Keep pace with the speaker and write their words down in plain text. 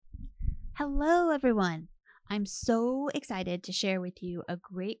Hello, everyone. I'm so excited to share with you a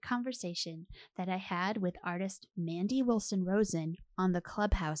great conversation that I had with artist Mandy Wilson Rosen on the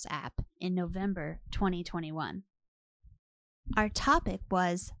Clubhouse app in November 2021. Our topic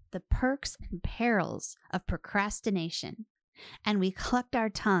was the perks and perils of procrastination, and we clucked our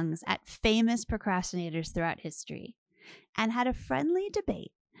tongues at famous procrastinators throughout history and had a friendly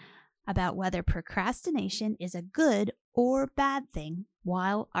debate about whether procrastination is a good or bad thing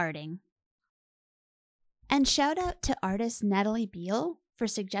while arting. And shout out to artist Natalie Beal for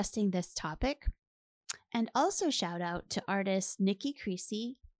suggesting this topic. And also shout out to artists Nikki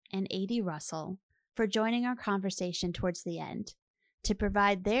Creasy and A.D. Russell for joining our conversation towards the end to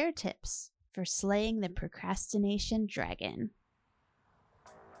provide their tips for slaying the procrastination dragon.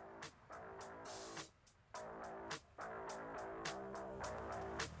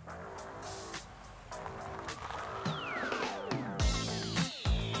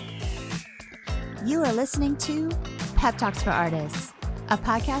 You are listening to Pep Talks for Artists, a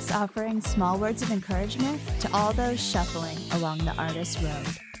podcast offering small words of encouragement to all those shuffling along the artist road.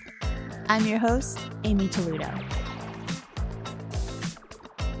 I'm your host, Amy Toludo.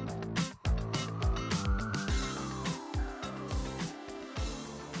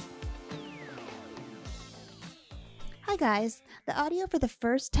 Hi guys, the audio for the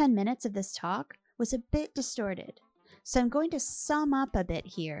first 10 minutes of this talk was a bit distorted, so I'm going to sum up a bit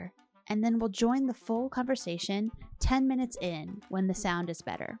here, and then we'll join the full conversation 10 minutes in when the sound is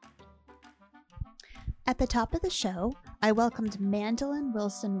better. At the top of the show, I welcomed Mandolin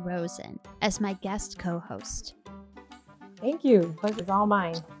Wilson Rosen as my guest co-host. Thank you. Pleasure's all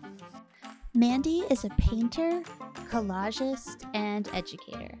mine. Mandy is a painter, collagist, and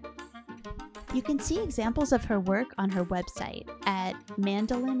educator. You can see examples of her work on her website at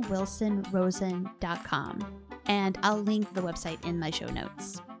mandolinwilsonrosen.com, and I'll link the website in my show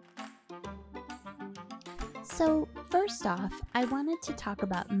notes. So first off, I wanted to talk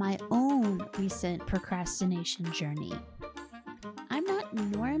about my own recent procrastination journey. I'm not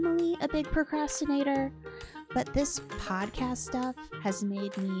normally a big procrastinator, but this podcast stuff has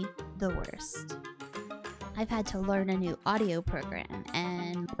made me the worst. I've had to learn a new audio program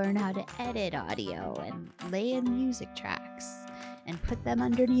and learn how to edit audio and lay in music tracks and put them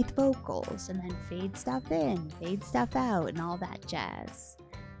underneath vocals and then fade stuff in, fade stuff out, and all that jazz.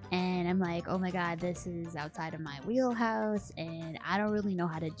 And I'm like, oh my God, this is outside of my wheelhouse and I don't really know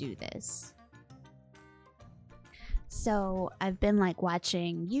how to do this. So I've been like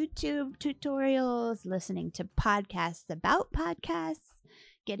watching YouTube tutorials, listening to podcasts about podcasts,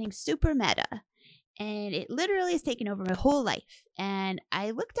 getting super meta. And it literally has taken over my whole life. And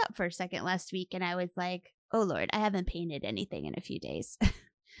I looked up for a second last week and I was like, oh Lord, I haven't painted anything in a few days.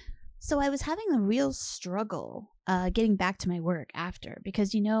 So I was having a real struggle getting back to my work after,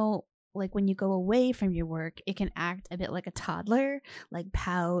 because like when you go away from your work, it can act a bit like a toddler, like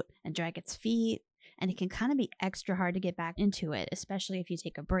pout and drag its feet, and it can kind of be extra hard to get back into it, especially if you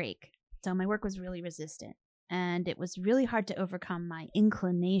take a break. So my work was really resistant, and it was really hard to overcome my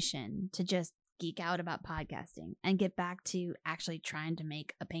inclination to just geek out about podcasting and get back to actually trying to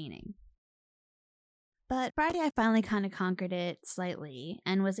make a painting. But Friday, I finally kind of conquered it slightly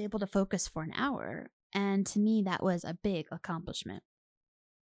and was able to focus for an hour. And to me, that was a big accomplishment.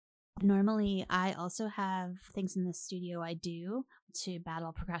 Normally, I also have things in the studio I do to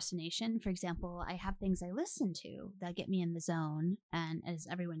battle procrastination. For example, I have things I listen to that get me in the zone. And as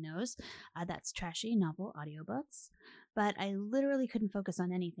everyone knows, that's trashy novel audiobooks. But I literally couldn't focus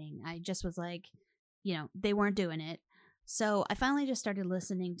on anything. I just was like, they weren't doing it. So I finally just started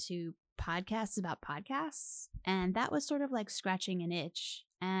listening to podcasts about podcasts, and that was sort of like scratching an itch,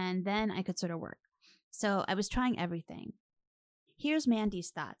 and then I could sort of work. So I was trying everything. Here's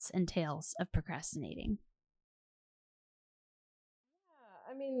Mandy's thoughts and tales of procrastinating. Yeah,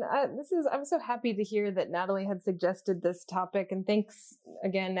 I mean, I'm so happy to hear that Natalie had suggested this topic, and thanks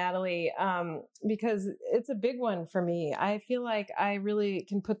again, Natalie, because it's a big one for me. I feel like I really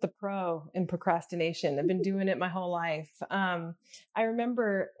can put the pro in procrastination. I've been doing it my whole life. I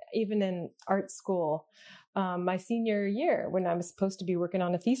remember even in art school, my senior year, when I was supposed to be working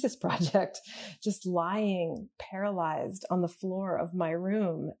on a thesis project, just lying paralyzed on the floor of my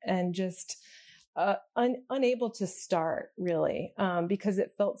room and just unable to start really, because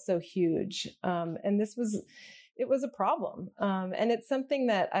it felt so huge. And it was a problem. And it's something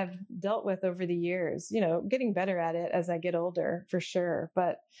that I've dealt with over the years, getting better at it as I get older for sure.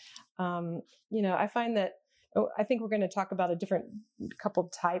 But, I find that I think we're going to talk about a different couple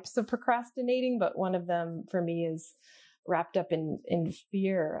types of procrastinating, but one of them for me is wrapped up in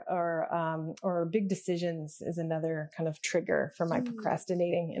fear, or big decisions is another kind of trigger for my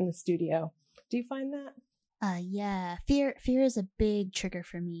procrastinating in the studio. Do you find that? Yeah, fear is a big trigger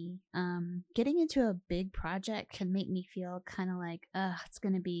for me. Getting into a big project can make me feel kind of like, it's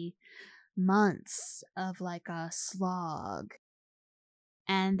going to be months of like a slog.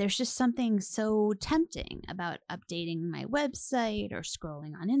 And there's just something so tempting about updating my website or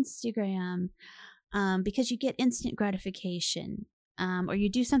scrolling on Instagram, because you get instant gratification, or you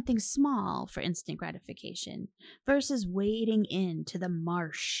do something small for instant gratification versus wading into the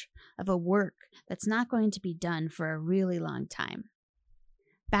marsh of a work that's not going to be done for a really long time.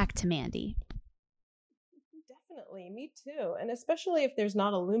 Back to Mandy. Definitely, me too. And especially if there's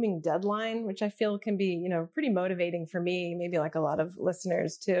not a looming deadline, which I feel can be, pretty motivating for me, maybe like a lot of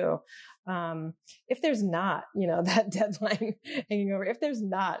listeners too. If there's not, that deadline hanging over, if there's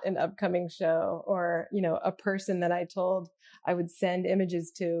not an upcoming show or, a person that I told I would send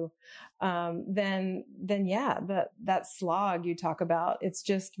images to, then yeah, that slog you talk about, it's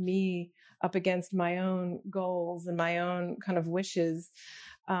just me up against my own goals and my own kind of wishes.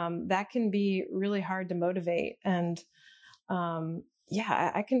 That can be really hard to motivate. And,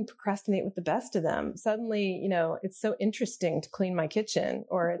 I can procrastinate with the best of them. Suddenly, it's so interesting to clean my kitchen,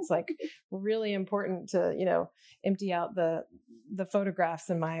 or it's like really important to, empty out the photographs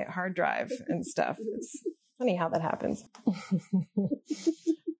in my hard drive and stuff. It's funny how that happens.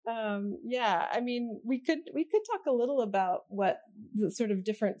 I mean, we could talk a little about what the sort of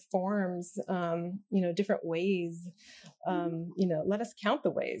different forms, different ways, let us count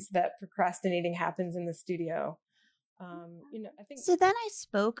the ways that procrastinating happens in the studio. I think. So then I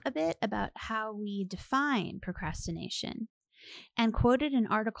spoke a bit about how we define procrastination and quoted an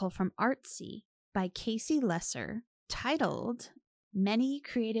article from Artsy by Casey Lesser titled "Many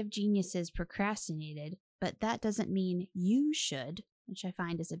Creative Geniuses Procrastinated, but that doesn't mean you should," which I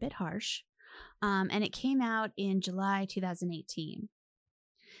find is a bit harsh. And it came out in July 2018.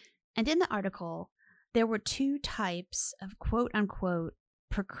 And in the article, there were two types of quote unquote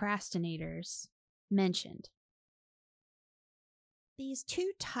procrastinators mentioned. These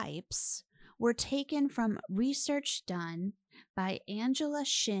two types were taken from research done by Angela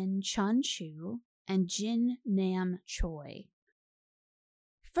Shin Chun Chu and Jin Nam Choi.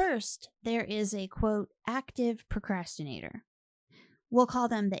 First, there is a quote active procrastinator. We'll call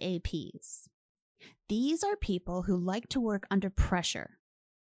them the APs. These are people who like to work under pressure.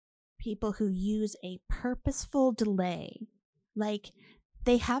 People who use a purposeful delay. Like,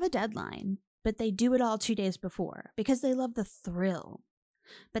 they have a deadline, but they do it all 2 days before because they love the thrill,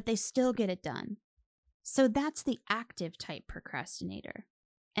 but they still get it done. So that's the active type procrastinator,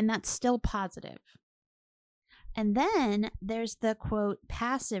 and that's still positive. And then there's the quote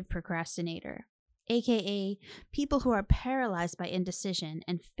passive procrastinator, aka people who are paralyzed by indecision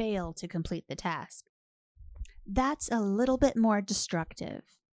and fail to complete the task. That's a little bit more destructive.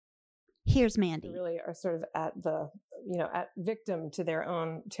 Here's Mandy. They really are sort of at victim to their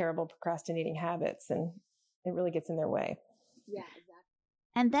own terrible procrastinating habits, and it really gets in their way. Yeah, exactly.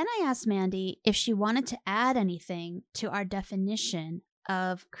 And then I asked Mandy if she wanted to add anything to our definition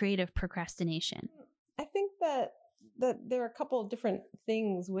of creative procrastination. I think that there are a couple of different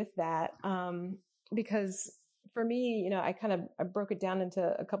things with that, because for me, I broke it down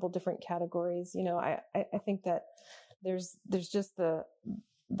into a couple different categories. I think that there's just the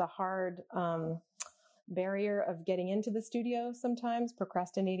hard barrier of getting into the studio sometimes,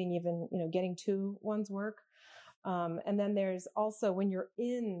 procrastinating even, getting to one's work. And then there's also when you're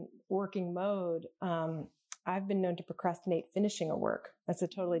in working mode, I've been known to procrastinate finishing a work. That's a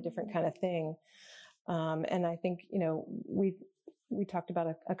totally different kind of thing. And I think, we talked about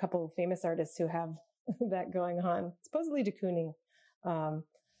a couple of famous artists who have that going on. Supposedly de Kooning,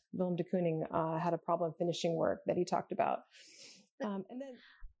 Willem de Kooning, had a problem finishing work that he talked about.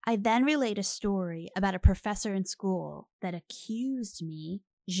 I then relayed a story about a professor in school that accused me,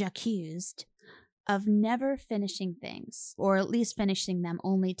 j'accused, of never finishing things, or at least finishing them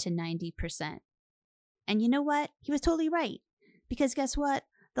only to 90%. And you know what? He was totally right. Because guess what?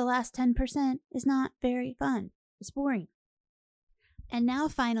 The last 10% is not very fun. It's boring. And now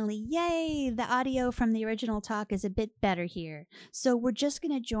finally, yay, the audio from the original talk is a bit better here. So we're just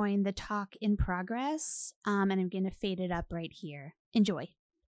going to join the talk in progress, and I'm going to fade it up right here. Enjoy.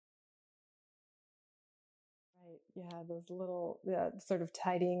 Yeah, those little sort of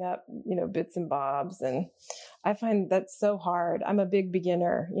tidying up, bits and bobs. And I find that so hard. I'm a big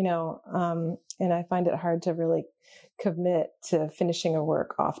beginner, and I find it hard to really commit to finishing a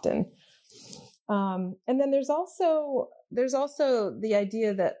work often. And then there's also the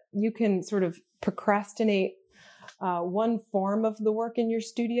idea that you can sort of procrastinate one form of the work in your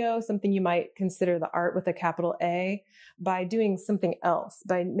studio, something you might consider the art with a capital A, by doing something else,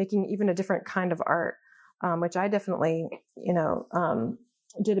 by making even a different kind of art, which I definitely,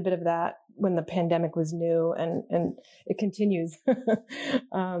 did a bit of that when the pandemic was new, and it continues.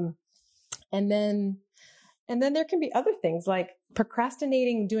 And then there can be other things like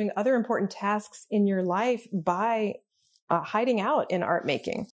procrastinating doing other important tasks in your life by hiding out in art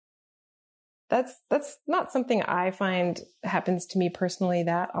making. That's not something I find happens to me personally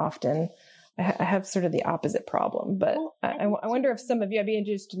that often. I have sort of the opposite problem, but well, I wonder if some of you, I'd be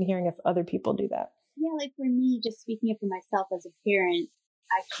interested in hearing if other people do that. Yeah, like for me, just speaking up for myself as a parent,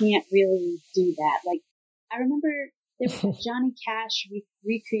 I can't really do that. Like, I remember there was a Johnny Cash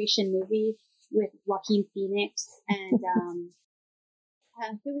recreation movie with Joaquin Phoenix, and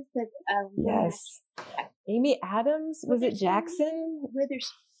who was the yes, Amy Adams? Was it Jackson?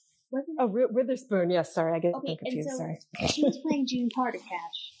 Witherspoon. Yes, sorry, I get confused. And so sorry. She was playing June Carter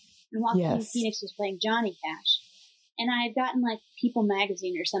Cash, and Joaquin Phoenix was playing Johnny Cash. And I had gotten like People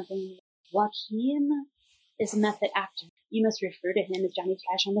magazine or something. Joaquin is a method actor. You must refer to him as Johnny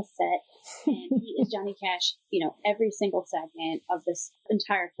Cash on the set. And he is Johnny Cash, every single second of this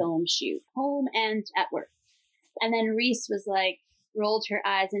entire film shoot, home and at work. And then Reese was like, rolled her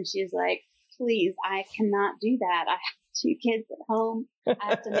eyes and she was like, please, I cannot do that. I have 2 kids at home. I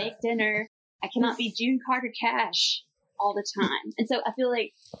have to make dinner. I cannot be June Carter Cash all the time. And so I feel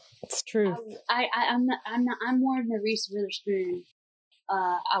like it's true. I'm more than a Reese Witherspoon.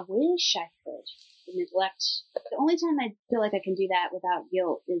 I wish I could neglect. The only time I feel like I can do that without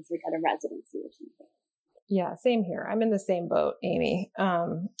guilt is like at a residency or something. Yeah, same here. I'm in the same boat, Amy.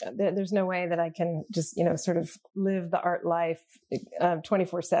 There's no way that I can just, sort of live the art life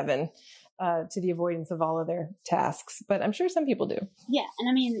 24/7 to the avoidance of all other tasks. But I'm sure some people do. Yeah, and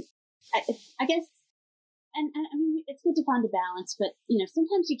I mean, I guess, and I mean, it's good to find a balance. But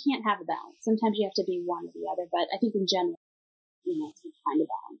sometimes you can't have a balance. Sometimes you have to be one or the other. But I think in general, it's good to find a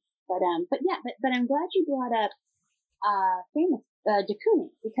balance. But I'm glad you brought up famous de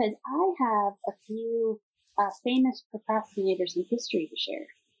Kooning, because I have a few famous procrastinators in history to share.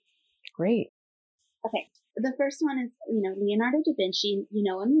 Great. Okay. The first one is, Leonardo da Vinci. You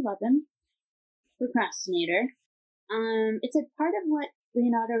know him, you love him. Procrastinator. It's a part of what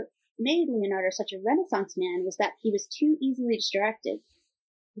made Leonardo such a Renaissance man was that he was too easily distracted.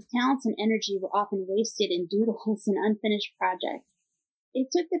 His talents and energy were often wasted in doodles and unfinished projects. It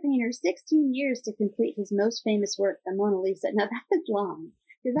took the painter 16 years to complete his most famous work, the Mona Lisa. Now that is long,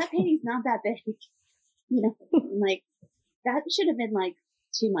 because that painting's not that big. Like that should have been like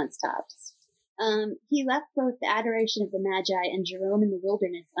 2 months tops. He left both the Adoration of the Magi and Jerome in the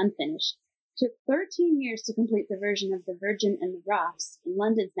Wilderness unfinished. It took 13 years to complete the version of the Virgin and the Rocks in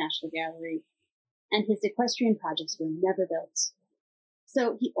London's National Gallery, and his equestrian projects were never built.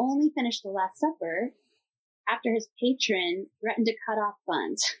 So he only finished the Last Supper after his patron threatened to cut off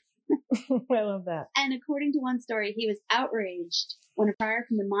funds. I love that. And according to one story, he was outraged when a friar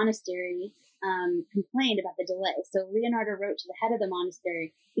from the monastery complained about the delay. So Leonardo wrote to the head of the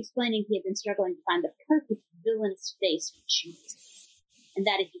monastery explaining he had been struggling to find the perfect villainous face for Jesus, and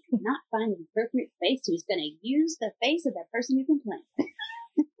that if he could not find an appropriate face, he was going to use the face of that person who complained.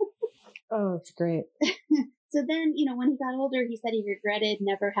 Oh, that's great. So then, when he got older, he said he regretted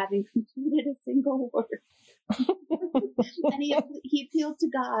never having completed a single word. And he appealed to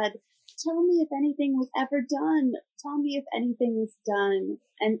God, tell me if anything was ever done. Tell me if anything was done.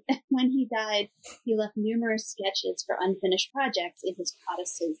 And when he died, he left numerous sketches for unfinished projects in his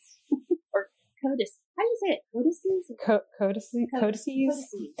codices. Or codices. How do you say it? Codices?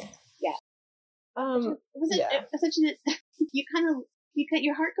 Codices? Yeah.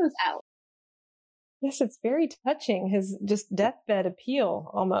 Your heart goes out. Yes, it's very touching. His just deathbed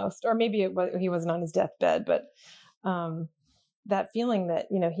appeal almost, or maybe he wasn't on his deathbed, but that feeling that,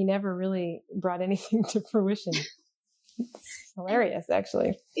 he never really brought anything to fruition. It's hilarious,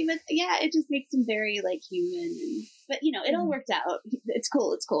 actually. It just makes him very human. But it all worked out. It's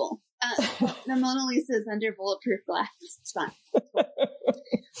cool. The Mona Lisa is under bulletproof glass. It's fine.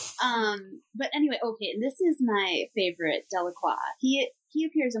 But anyway, okay, and this is my favorite, Delacroix. He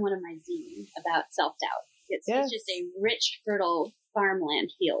appears in one of my zines about self-doubt. It's just a rich, fertile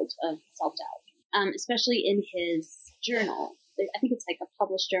farmland field of self-doubt, especially in his journal. I think it's like a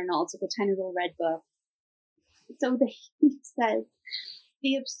published journal. It's like a tiny little red book. So he says,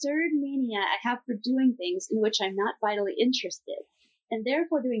 the absurd mania I have for doing things in which I'm not vitally interested, and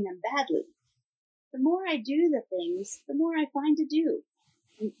therefore doing them badly. The more I do the things, the more I find to do.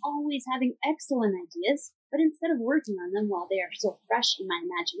 I'm always having excellent ideas, but instead of working on them while they are still fresh in my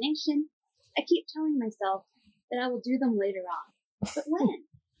imagination, I keep telling myself that I will do them later on. But when?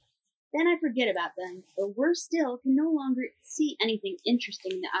 Then I forget about them, or worse still, can no longer see anything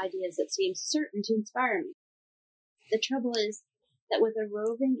interesting in the ideas that seem certain to inspire me. The trouble is that with a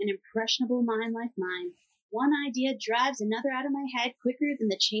roving and impressionable mind like mine, one idea drives another out of my head quicker than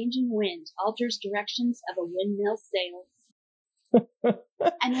the changing wind alters directions of a windmill's sails.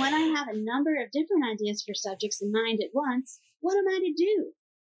 And when I have a number of different ideas for subjects in mind at once, what am I to do?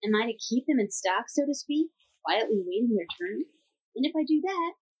 Am I to keep them in stock, so to speak, quietly waiting their turn? And if I do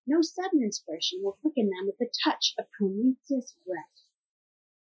that, no sudden inspiration will quicken them with the touch of Prometheus' breath.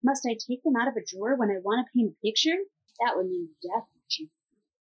 Must I take them out of a drawer when I want to paint a picture? That would mean the death of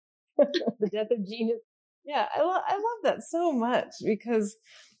genius. The death of genius. Yeah, I love that so much because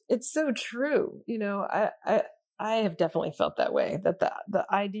it's so true. You know, I have definitely felt that way, that the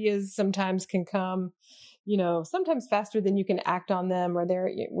ideas sometimes can come, you know, sometimes faster than you can act on them, or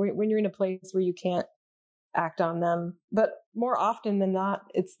when you're in a place where you can't act on them. But more often than not,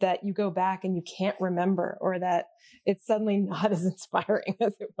 it's that you go back and you can't remember, or that it's suddenly not as inspiring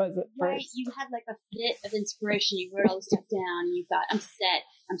as it was at right. first. You had like a fit of inspiration. You wrote all the stuff down and you thought,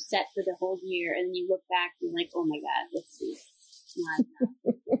 I'm set for the whole year. And then you look back and you're like, oh my God, this is not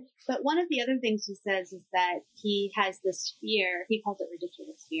enough. But one of the other things he says is that he has this fear, he calls it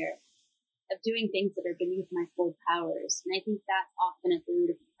ridiculous fear, of doing things that are beneath my full powers. And I think that's often at the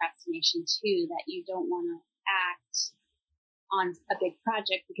root of procrastination too, that you don't want to act on a big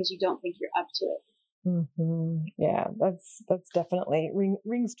project because you don't think you're up to it. Mm-hmm. Yeah, that's definitely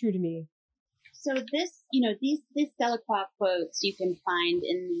rings true to me. So this, you know, these Delacroix quotes you can find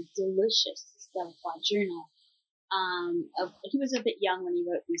in the delicious Delacroix journal. He was a bit young when he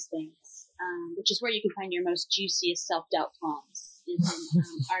wrote these things, which is where you can find your most juiciest self-doubt poems, is in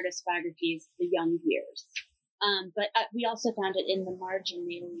artist biographies, the young years. But we also found it in the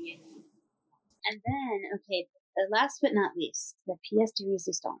Marginalia. And then, okay, last but not least, the pièce de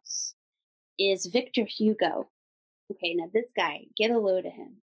résistance is Victor Hugo. Okay, now this guy, get a load of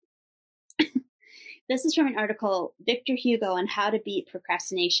him. This is from an article, Victor Hugo on how to beat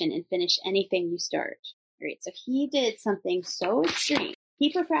procrastination and finish anything you start. Right, so he did something so extreme.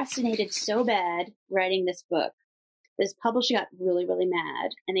 He procrastinated so bad writing this book. This publisher got really, really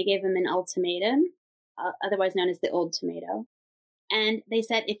mad, and they gave him an ultimatum, otherwise known as the Old Tomato. And they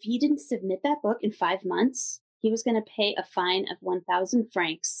said if he didn't submit that book in 5 months, he was going to pay a fine of 1,000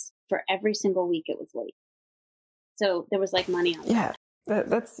 francs for every single week it was late. So there was like money on that. Yeah,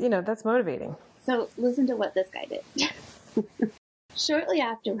 that's motivating. So listen to what this guy did. Shortly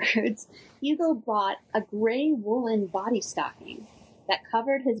afterwards, Hugo bought a gray woolen body stocking that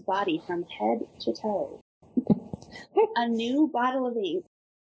covered his body from head to toe, a new bottle of ink,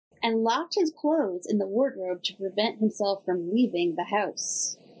 and locked his clothes in the wardrobe to prevent himself from leaving the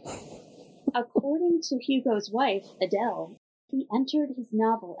house. According to Hugo's wife, Adele, he entered his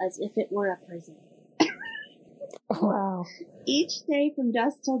novel as if it were a prison. Wow. Each day from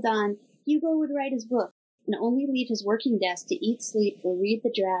dusk till dawn, Hugo would write his book and only leave his working desk to eat, sleep, or read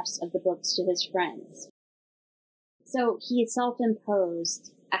the drafts of the books to his friends. So he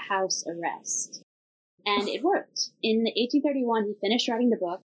self-imposed a house arrest. And it worked. In 1831, he finished writing the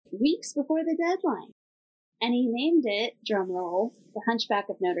book weeks before the deadline. And he named it, drumroll, The Hunchback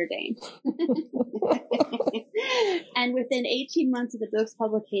of Notre Dame. And within 18 months of the book's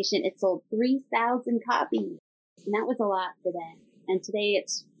publication, it sold 3,000 copies. And that was a lot for them. And today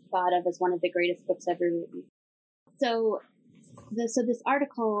it's thought of as one of the greatest books ever written. So this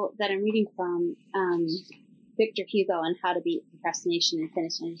article that I'm reading from, Victor Hugo on how to beat procrastination and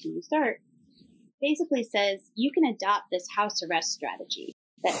finish anything you start, basically says you can adopt this house arrest strategy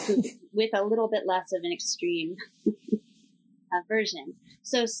that with a little bit less of an extreme version.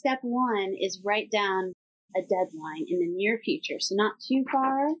 So step 1 is write down a deadline in the near future. So not too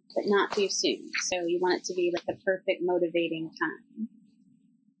far, but not too soon. So you want it to be like the perfect motivating time.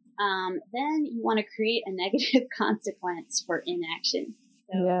 Then you want to create a negative consequence for inaction.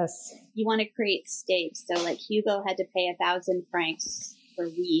 So yes. You want to create stakes. So like Hugo had to pay 1,000 francs per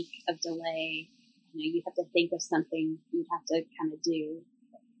week of delay. You have to think of something you have to kind of do.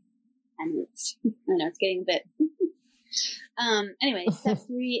 And it's, I don't know, it's getting a bit. Anyway, step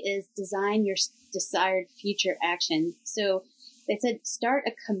 3 is design your desired future action. So they said start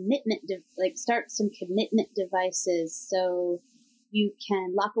a commitment, start some commitment devices so you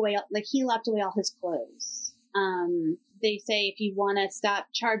can lock away, like he locked away all his clothes. They say if you want to stop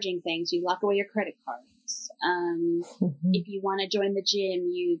charging things, you lock away your credit cards. If you want to join the gym,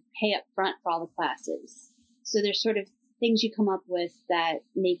 you pay up front for all the classes. So there's sort of things you come up with that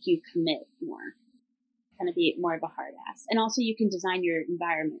make you commit more, kind of be more of a hard ass. And also you can design your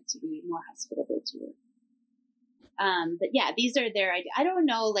environment to be more hospitable to you. But yeah, these are their ideas. I don't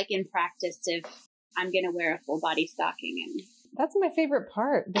know, like in practice, if I'm going to wear a full body stocking. And that's my favorite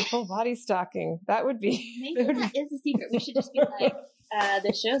part, the full body stocking. That would be. Maybe that is a secret. We should just be like,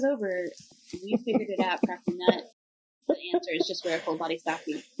 the show's over. We figured it out, Crafty Nut. The answer is just wear a full body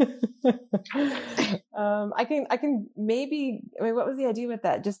stocking. I can maybe, I mean, what was the idea with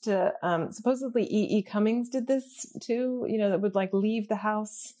that? Just to, supposedly E.E. Cummings did this too, that would like leave the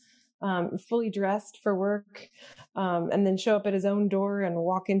house, fully dressed for work, and then show up at his own door and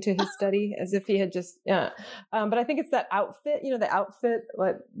walk into his study as if he had just, but I think it's that outfit, the outfit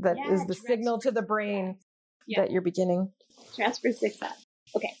that is the signal to the brain that you're beginning. Dress for success.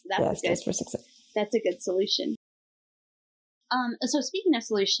 Okay. So that's dress for success. That's a good solution. So speaking of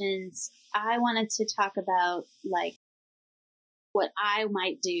solutions, I wanted to talk about like what I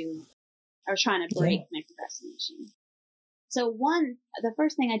might do. I was trying to break my procrastination. So the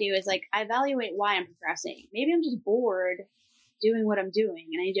first thing I do is like, I evaluate why I'm procrastinating. Maybe I'm just bored doing what I'm doing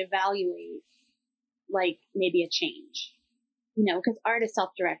and I need to evaluate like maybe a change, because art is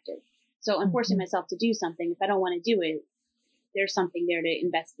self-directed. So I'm forcing myself to do something. If I don't want to do it, there's something there to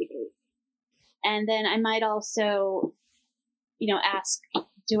investigate. And then I might also, ask,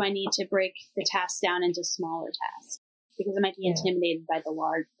 do I need to break the task down into smaller tasks? Because I might be intimidated by the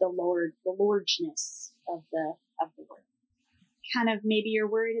largeness of the work. Kind of maybe you're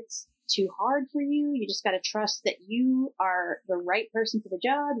worried it's too hard for you. You just got to trust that you are the right person for the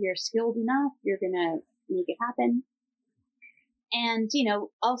job. You're skilled enough. You're going to make it happen. And,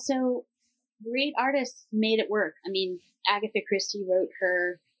 also great artists made it work. I mean, Agatha Christie wrote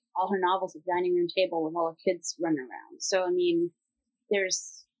all her novels at the dining room table with all her kids running around. So, I mean,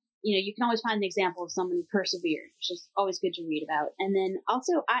 there's, you can always find an example of someone who persevered, which is always good to read about. And then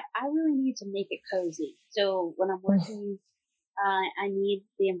also, I really need to make it cozy. So when I'm working, I need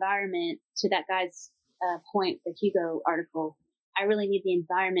the environment, to that guy's point, the Hugo article, I really need the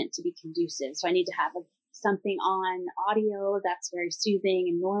environment to be conducive. So I need to have something on audio that's very soothing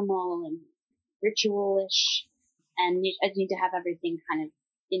and normal and ritual-ish. And I need to have everything kind of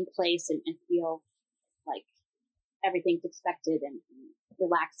in place and feel like everything's expected and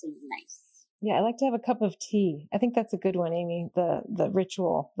relaxing and nice. Yeah, I like to have a cup of tea. I think that's a good one, Amy. The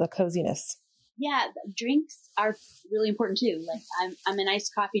ritual, the coziness. Yeah, drinks are really important too. Like I'm an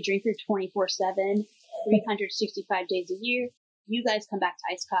iced coffee drinker 24/7, 365 days a year. You guys come back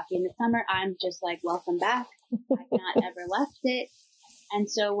to iced coffee in the summer. I'm just like, welcome back. I've not ever left it. And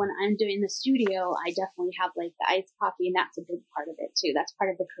so when I'm doing the studio, I definitely have like the iced coffee, and that's a big part of it too. That's part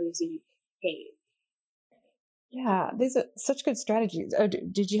of the cozy cave. Yeah, these are such good strategies. Oh,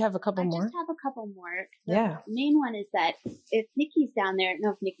 did you have a couple more? I just have a couple more. The main one is that if Nikki's down there,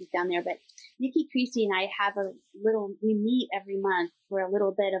 but Nikki Creasy and I have we meet every month for a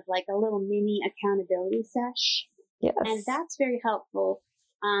little bit of like a little mini accountability sesh. Yes. And that's very helpful,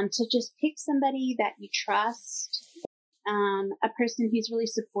 to just pick somebody that you trust, a person who's really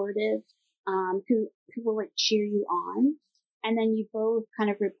supportive, who will like cheer you on. And then you both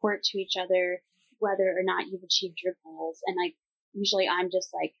kind of report to each other whether or not you've achieved your goals. And like, usually I'm just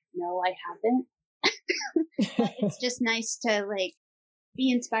like, no, I haven't. But it's just nice to like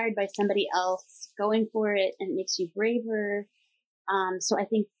be inspired by somebody else going for it, and it makes you braver. So I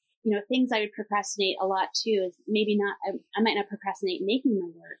think, things I would procrastinate a lot too is maybe not, I might not procrastinate making my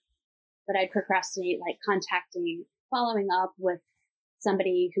work, but I'd procrastinate like following up with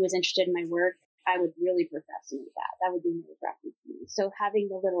somebody who is interested in my work. I would really procrastinate that. That would be really nerve-wracking for me. So having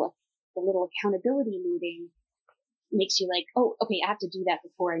the little accountability meeting makes you like, oh, okay, I have to do that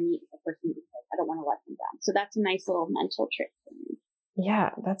before I meet the person because I don't want to let them down. So that's a nice little mental trick for me. Yeah,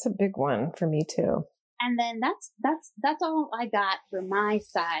 that's a big one for me too. And then that's all I got for my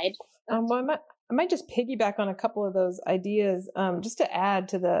side. Well, I might just piggyback on a couple of those ideas, just to add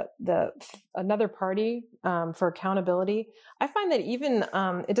to the another party for accountability. I find that even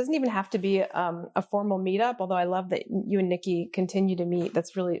it doesn't even have to be a formal meetup. Although I love that you and Nikki continue to meet. That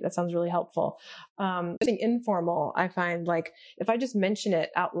sounds really helpful. Something informal. I find like if I just mention it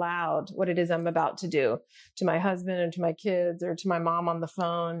out loud, what it is I'm about to do to my husband or to my kids or to my mom on the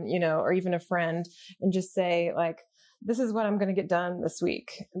phone, or even a friend, and just say like, this is what I'm going to get done this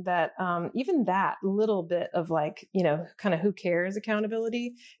week. That even that little bit of like, kind of who cares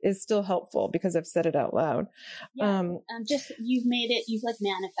accountability is still helpful because I've said it out loud. Yeah, just you've like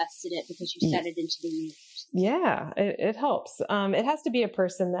manifested it because you said it into the universe. Yeah, it helps. It has to be a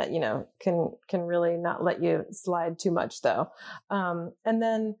person that, can really not let you slide too much though. And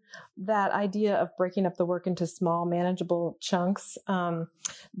then that idea of breaking up the work into small, manageable chunks.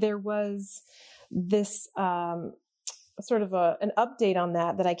 There was this, sort of an update on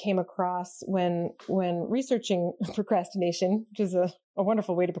that I came across when researching procrastination, which is a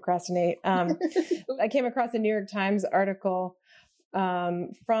wonderful way to procrastinate. I came across a New York Times article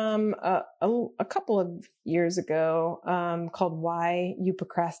from a couple of years ago called "Why You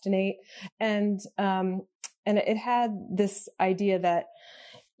Procrastinate," and it had this idea that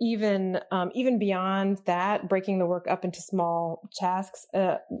even beyond that, breaking the work up into small tasks,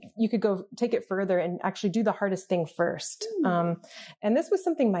 you could go take it further and actually do the hardest thing first. And this was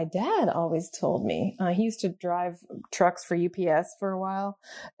something my dad always told me. He used to drive trucks for UPS for a while.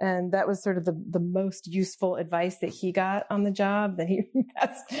 And that was sort of the most useful advice that he got on the job that he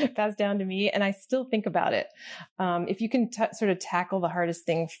passed down to me. And I still think about it. If you can sort of tackle the hardest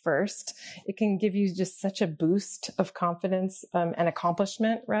thing first, it can give you just such a boost of confidence and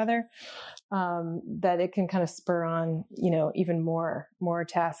accomplishment, rather, that it can kind of spur on, even more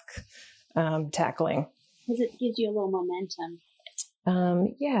task tackling. Because it gives you a little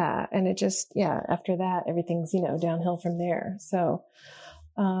momentum. Yeah. And it just, after that, everything's, downhill from there. So,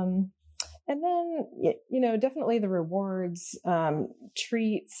 and then, definitely the rewards,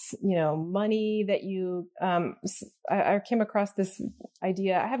 treats, money that you, I came across this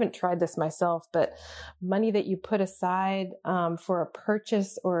idea. I haven't tried this myself, but money that you put aside, for a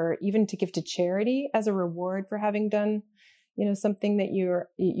purchase or even to give to charity as a reward for having done, something that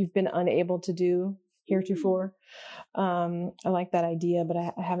you've been unable to do heretofore. I like that idea, but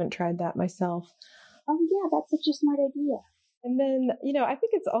I haven't tried that myself. Oh yeah, that's such a smart idea. And then, I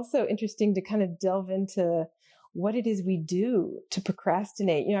think it's also interesting to kind of delve into what it is we do to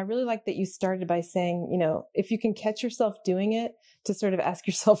procrastinate. I really like that you started by saying, if you can catch yourself doing it, to sort of ask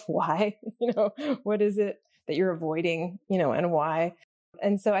yourself why, what is it that you're avoiding, and why.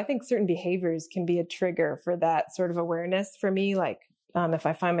 And so I think certain behaviors can be a trigger for that sort of awareness for me. Like, if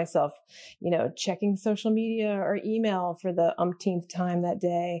I find myself, checking social media or email for the umpteenth time that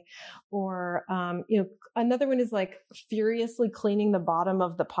day, or, another one is like furiously cleaning the bottom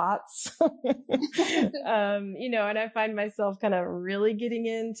of the pots, and I find myself kind of really getting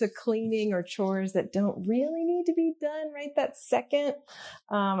into cleaning or chores that don't really need to be done right that second.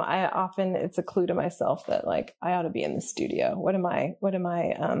 It's a clue to myself that like, I ought to be in the studio. What am I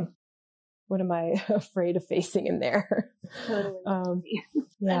afraid of facing in there? Totally.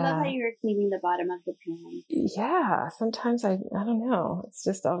 Yeah. I love how you were cleaning the bottom of the pan. Yeah. Sometimes I don't know. It's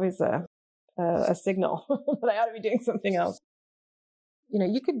just always a signal that I ought to be doing something else.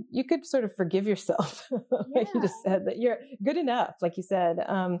 You could sort of forgive yourself, like you just said, that you're good enough. Like you said,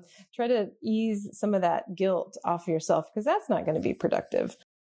 try to ease some of that guilt off of yourself, because that's not going to be productive.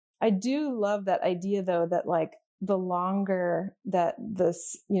 I do love that idea though, that like, the longer that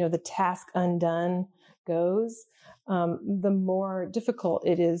this, the task undone goes, the more difficult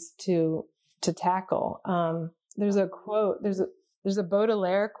it is to tackle. There's a quote, there's a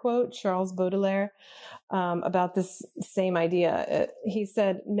Baudelaire quote, Charles Baudelaire, about this same idea. He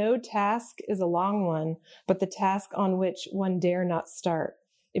said, "No task is a long one, but the task on which one dare not start.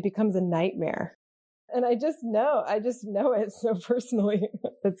 It becomes a nightmare." And I just know it so personally.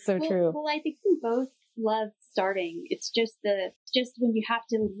 It's so true. Well, I think we both love starting. It's just when you have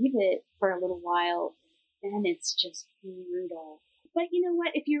to leave it for a little while, then it's just brutal. But you know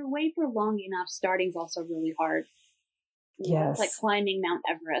what? If you're away for long enough, starting's also really hard. Yes. It's like climbing Mount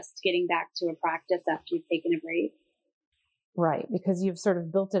Everest, getting back to a practice after you've taken a break. Right. Because you've sort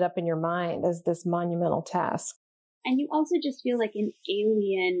of built it up in your mind as this monumental task. And you also just feel like an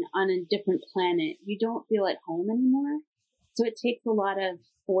alien on a different planet. You don't feel at home anymore. So it takes a lot of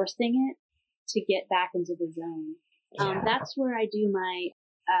forcing it to get back into the zone. That's where I do my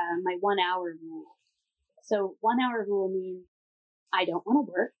 1 hour rule. So 1 hour rule means I don't want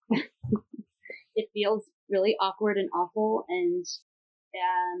to work. It feels really awkward and awful, and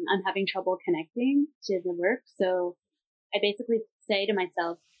I'm having trouble connecting to the work. So I basically say to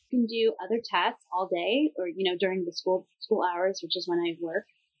myself, you can do other tasks all day, or during the school hours, which is when I work.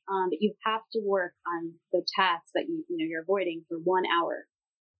 But you have to work on the tasks that you're avoiding for 1 hour.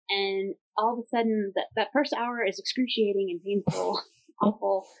 And all of a sudden, that first hour is excruciating and painful,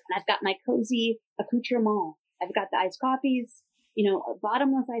 awful. And I've got my cozy accoutrement. I've got the iced coffees,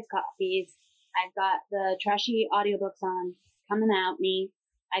 bottomless iced coffees. I've got the trashy audiobooks on coming at me.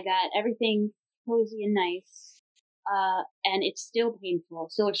 I got everything cozy and nice. And it's still painful,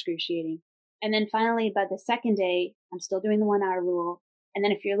 still excruciating. And then finally, by the second day, I'm still doing the 1 hour rule. And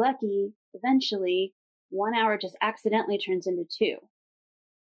then if you're lucky, eventually 1 hour just accidentally turns into 2.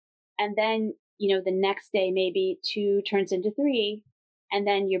 And then, the next day, maybe 2 turns into 3, and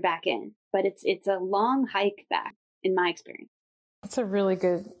then you're back in. But it's a long hike back, in my experience. That's a really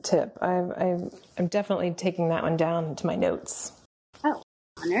good tip. I'm definitely taking that one down to my notes. Oh,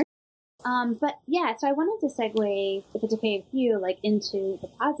 honored. But yeah, so I wanted to segue, if it's okay with you, like into the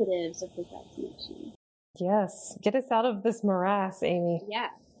positives of procrastination. Yes. Get us out of this morass, Amy. Yeah.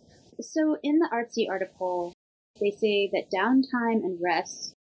 So in the Artsy article, they say that downtime and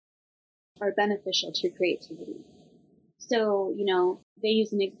rest are beneficial to creativity. So, they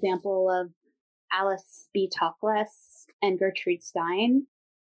use an example of Alice B. Toklas and Gertrude Stein.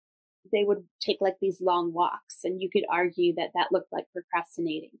 They would take like these long walks, and you could argue that that looked like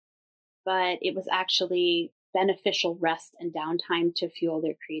procrastinating, but it was actually beneficial rest and downtime to fuel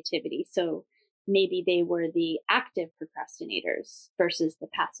their creativity. So maybe they were the active procrastinators versus the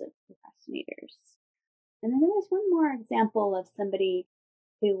passive procrastinators. And then there was one more example of somebody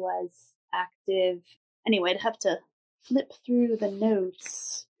who was active. Anyway, I'd have to flip through the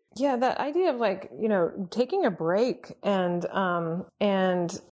notes. Yeah, that idea of like, taking a break and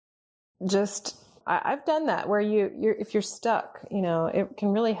just, I've done that where you're if you're stuck, it can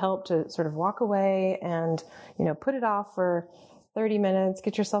really help to sort of walk away and, put it off for 30 minutes,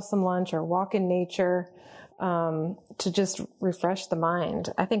 get yourself some lunch or walk in nature, to just refresh the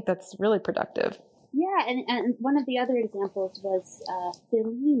mind. I think that's really productive. Yeah. And one of the other examples was,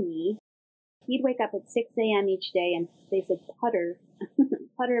 Fellini. He'd wake up at 6 a.m. each day and they said putter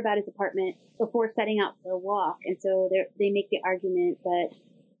about his apartment before setting out for a walk. And so they make the argument that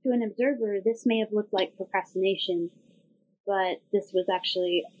to an observer, this may have looked like procrastination, but this was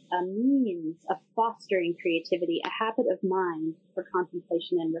actually a means of fostering creativity, a habit of mind for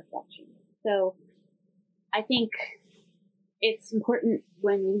contemplation and reflection. So I think it's important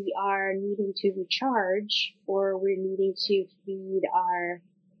when we are needing to recharge or we're needing to feed our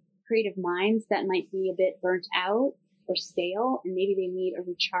creative minds that might be a bit burnt out or stale, and maybe they need a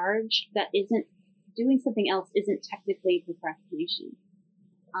recharge that isn't doing something else isn't technically procrastination.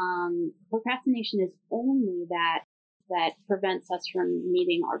 Procrastination is only that prevents us from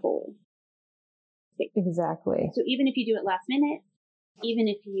meeting our goal. Exactly. So even if you do it last minute, even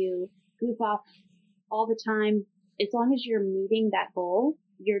if you goof off all the time, as long as you're meeting that goal,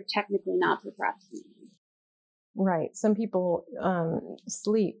 you're technically not procrastinating. Right. Some people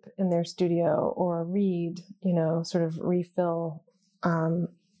sleep in their studio or read, sort of refill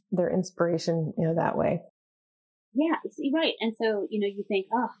their inspiration, that way. Yeah, right. And so, you think,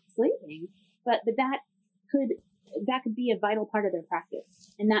 oh, sleeping, but that could be a vital part of their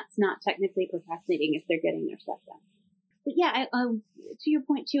practice. And that's not technically procrastinating if they're getting their stuff done. But yeah, to your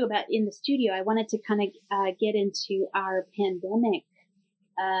point too about in the studio, I wanted to kind of get into our pandemic,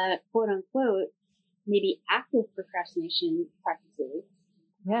 quote unquote, maybe active procrastination practices.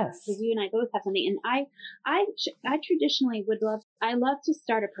 Yes. Because you and I both have something. And I traditionally I love to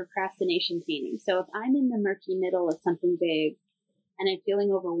start a procrastination painting. So if I'm in the murky middle of something big and I'm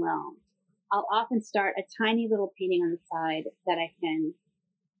feeling overwhelmed, I'll often start a tiny little painting on the side that I can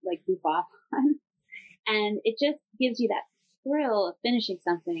like goof off on. And it just gives you that thrill of finishing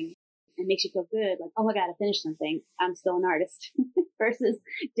something and makes you feel good. Like, oh my God, I finished something. I'm still an artist versus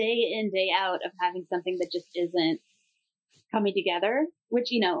day in, day out of having something that just isn't coming together,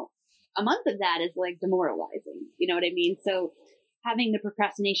 which, a month of that is like demoralizing. You know what I mean? So having the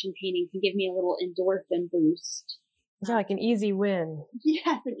procrastination painting can give me a little endorphin boost. Yeah, like an easy win.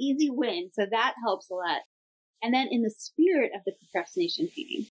 Yes, an easy win. So that helps a lot. And then in the spirit of the procrastination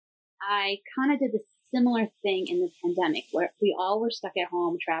painting, I kind of did the similar thing in the pandemic where we all were stuck at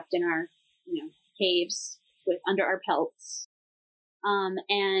home, trapped in our, caves under our pelts.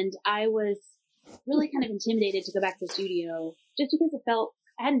 And I was really kind of intimidated to go back to the studio just because it felt,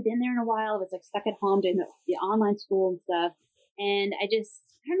 I hadn't been there in a while. I was like stuck at home doing the online school and stuff. And I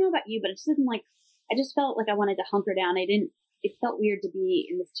don't know about you, but it just didn't I just felt like I wanted to hunker down. It felt weird to be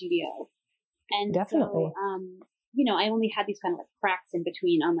in the studio. And definitely. So, I only had these kind of like cracks in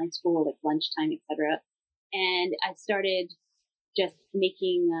between online school, like lunchtime, etc. And I started just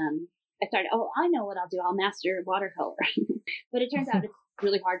making, I know what I'll do. I'll master watercolor. But it turns out it's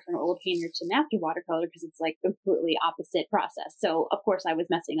really hard for an old painter to master watercolor because it's like completely opposite process. So of course I was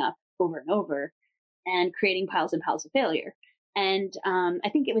messing up over and over and creating piles and piles of failure. And I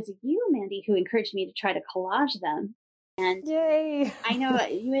think it was you, Mandy, who encouraged me to try to collage them. And yay! I know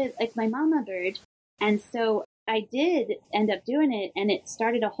you had like my mama bird. And so I did end up doing it, and it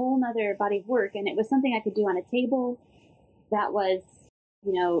started a whole nother body of work. And it was something I could do on a table. That was,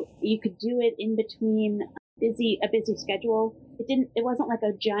 you could do it in between a busy schedule. It wasn't like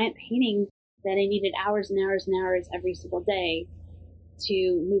a giant painting that I needed hours and hours and hours every single day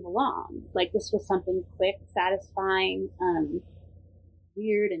to move along. Like this was something quick, satisfying,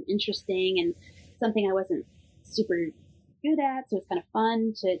 weird and interesting, and something I wasn't super good at. So it's kind of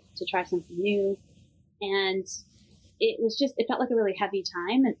fun to try something new. And it felt like a really heavy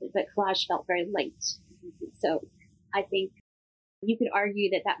time, but collage felt very light. So I think you could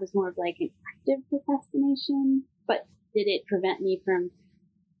argue that was more of like an active procrastination, but did it prevent me from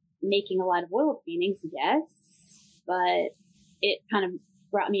making a lot of oil paintings? Yes, but it kind of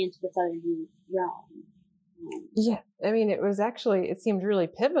brought me into this other new realm. Yeah. I mean, it seemed really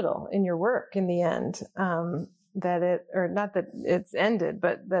pivotal in your work in the end, not that it's ended,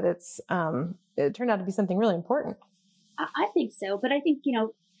 but that it turned out to be something really important. I think so. But I think,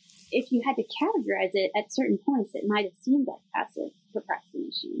 if you had to categorize it at certain points, it might have seemed like passive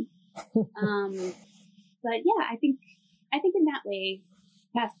procrastination. But yeah, I think in that way,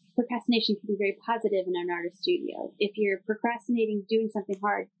 procrastination can be very positive in an artist studio. If you're procrastinating doing something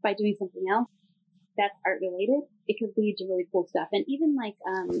hard by doing something else that's art related, it could lead to really cool stuff. And even like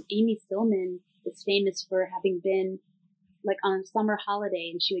Amy Stillman is famous for having been like on a summer holiday,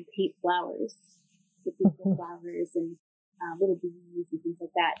 and she would paint flowers, flowers and little bees and things like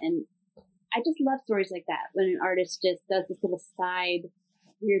that. And I just love stories like that when an artist just does this little side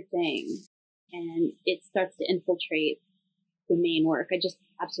weird thing and it starts to infiltrate the main work. I just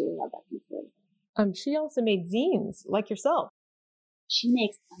absolutely love that kind of story. She also made zines like yourself. She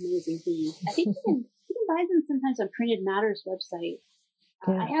makes amazing zines. I think you can buy them sometimes on Printed Matter's website.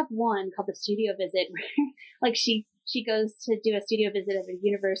 I have one called the Studio Visit, where like she goes to do a studio visit at a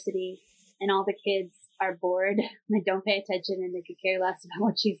university, and all the kids are bored and they don't pay attention and they could care less about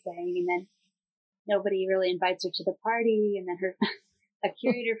what she's saying. And then nobody really invites her to the party. And then a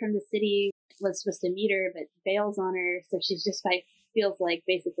curator from the city was supposed to meet her, but bails on her. So she's just feels like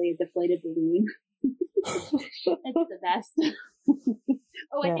basically a deflated balloon. It's the best.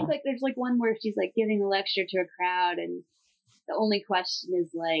 I think like there's like one where she's like giving a lecture to a crowd, and the only question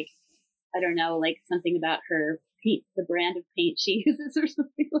is like, I don't know, like something about her paint, the brand of paint she uses or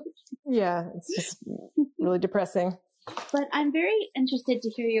something like that. Yeah, it's just really depressing. But I'm very interested to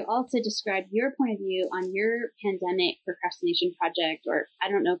hear you also describe your point of view on your pandemic procrastination project, or I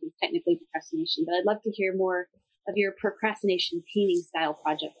don't know if it's technically procrastination, but I'd love to hear more of your procrastination painting style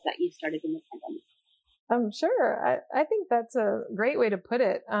project that you started in the pandemic. Sure. I think that's a great way to put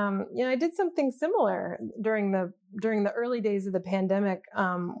it. I did something similar during the early days of the pandemic,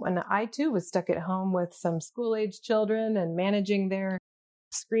 when I too was stuck at home with some school age children and managing their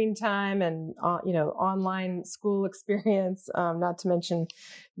screen time and, online school experience, not to mention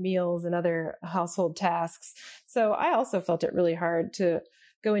meals and other household tasks. So I also felt it really hard to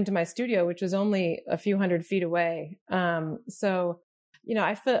go into my studio, which was only a few hundred feet away. I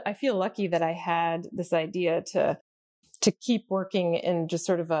feel lucky that I had this idea to keep working in just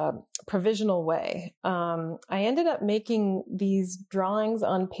sort of a provisional way. I ended up making these drawings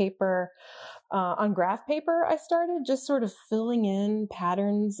on paper, on graph paper. I started just sort of filling in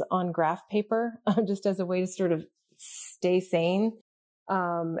patterns on graph paper, just as a way to sort of stay sane,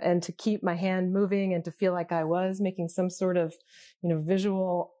 and to keep my hand moving and to feel like I was making some sort of,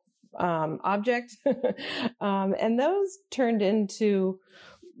 visual object. And those turned into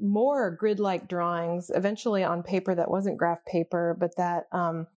more grid-like drawings, eventually on paper that wasn't graph paper, but that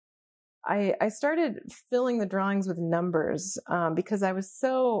I started filling the drawings with numbers, because I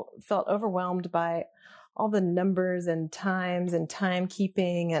felt overwhelmed by all the numbers and times and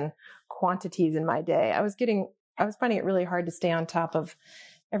timekeeping and quantities in my day. I was finding it really hard to stay on top of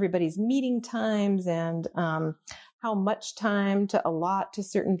everybody's meeting times and how much time to allot to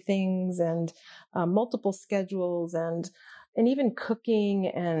certain things, and multiple schedules, and even cooking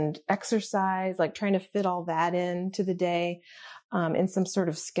and exercise, like trying to fit all that into the day in some sort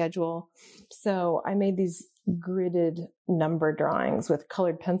of schedule. So I made these gridded number drawings with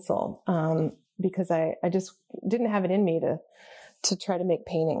colored pencil, because I just didn't have it in me to try to make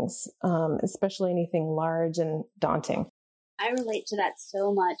paintings, especially anything large and daunting. I relate to that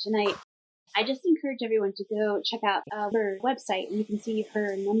so much. And I just encourage everyone to go check out her website, and you can see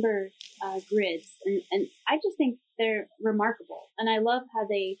her number grids. And I just think they're remarkable. And I love how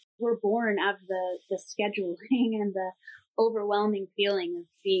they were born out of the scheduling and the overwhelming feeling of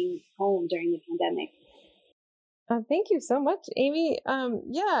being home during the pandemic. Thank you so much, Amy.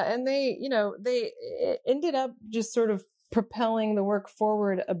 And they ended up just sort of propelling the work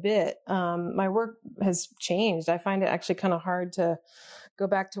forward a bit. My work has changed. I find it actually kind of hard to go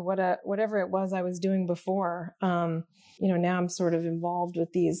back to whatever it was I was doing before. Now I'm sort of involved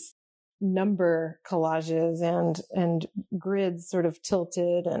with these number collages and grids sort of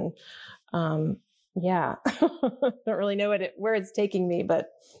tilted, and don't really know where it's taking me, but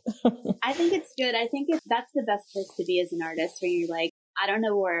I think it's good. I think that's the best place to be as an artist, where you're like, I don't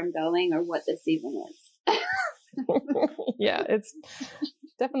know where I'm going or what this even is. Yeah, it's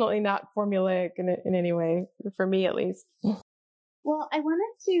definitely not formulaic in any way, for me at least. Well, I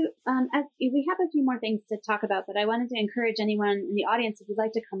wanted to, we have a few more things to talk about, but I wanted to encourage anyone in the audience, if you'd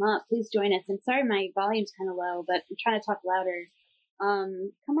like to come up, please join us. And sorry, my volume's kind of low, but I'm trying to talk louder.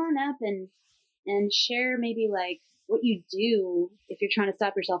 Come on up and share maybe like what you do if you're trying to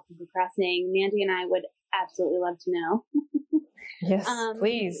stop yourself from procrastinating. Mandy and I would absolutely love to know. Yes,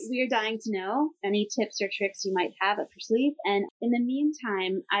 please. We are dying to know any tips or tricks you might have up your sleeve. And in the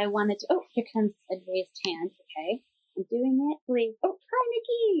meantime, I wanted to, oh, here comes a raised hand. Okay. I'm doing it. Please. Oh, hi,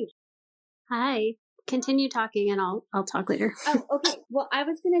 Nikki. Hi. Continue talking and I'll talk later. Oh, okay. Well, I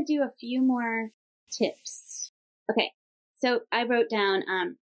was going to do a few more tips. Okay. So I wrote down,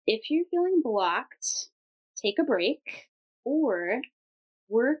 if you're feeling blocked, take a break or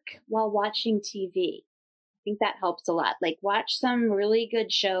work while watching TV. I think that helps a lot. Like watch some really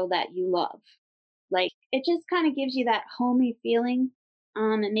good show that you love. Like it just kind of gives you that homey feeling.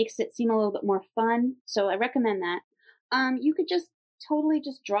 It makes it seem a little bit more fun. So I recommend that. You could just totally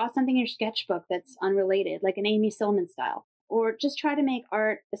just draw something in your sketchbook that's unrelated, like an Amy Silman style, or just try to make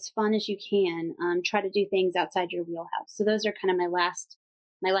art as fun as you can. Try to do things outside your wheelhouse. So those are kind of my last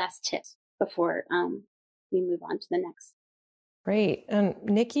tips before we move on to the next. Great.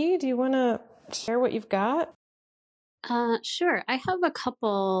 Nikki, do you want to share what you've got? Sure. I have a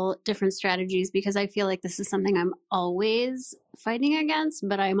couple different strategies because I feel like this is something I'm always fighting against,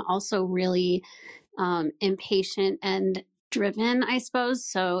 but I'm also really impatient and driven, I suppose.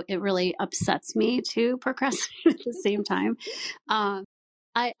 So it really upsets me to procrastinate at the same time.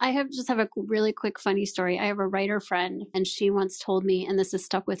 I have a really quick funny story. I have a writer friend and she once told me, and this has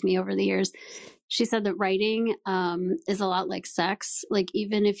stuck with me over the years. She said that writing is a lot like sex. Like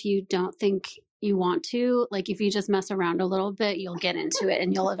even if you don't think you want to, like if you just mess around a little bit, you'll get into it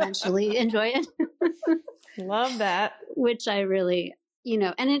and you'll eventually enjoy it. Love that. Which I really,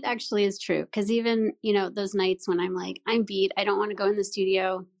 and it actually is true. Cause even, those nights when I'm like, I'm beat, I don't want to go in the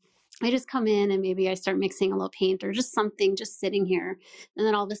studio. I just come in and maybe I start mixing a little paint or just something, just sitting here. And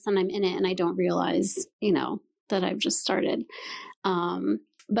then all of a sudden I'm in it and I don't realize, that I've just started.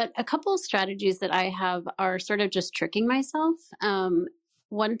 But a couple of strategies that I have are sort of just tricking myself.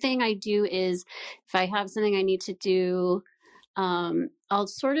 One thing I do is if I have something I need to do, I'll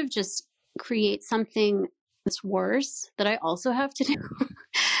sort of just create something that's worse that I also have to do.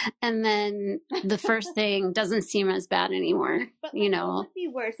 And then the first thing doesn't seem as bad anymore. But like, what would be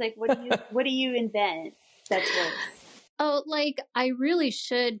worse? Like, what do you invent that's worse? Oh, like I really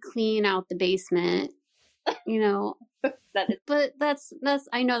should clean out the basement, but that's,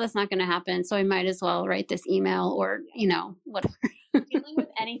 I know that's not going to happen. So I might as well write this email or, whatever. Dealing with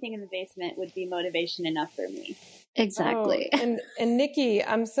anything in the basement would be motivation enough for me. Exactly. Oh, and Nikki,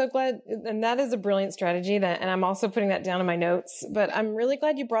 I'm so glad, and that is a brilliant strategy and I'm also putting that down in my notes, but I'm really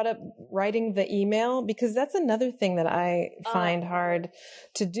glad you brought up writing the email because that's another thing that I find hard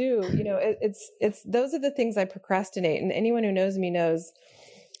to do. It's those are the things I procrastinate, and anyone who knows me knows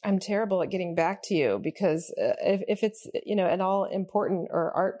I'm terrible at getting back to you because if it's, at all important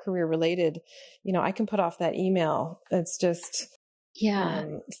or art career related, I can put off that email. It's just, yeah.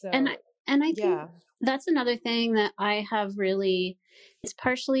 And I think that's another thing that I have really, it's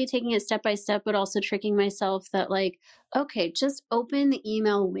partially taking it step by step, but also tricking myself that like, okay, just open the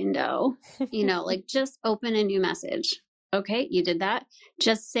email window, like just open a new message. Okay. You did that.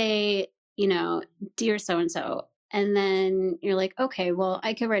 Just say, dear so-and-so. And then you're like, okay, well,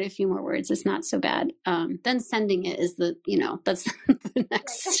 I could write a few more words. It's not so bad. Then sending it is that's the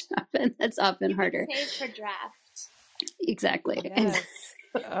next step, and that's often harder. Save for draft. Exactly. Yes.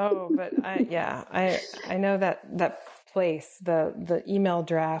 Oh, but I know that place, the email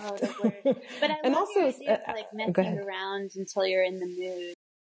draft. Oh, but I and love also your idea of like messing around until you're in the mood.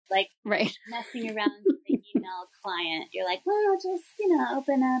 Like messing around with the email client. You're like, well, just,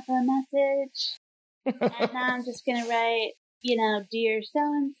 open up a message. And now I'm just going to write, dear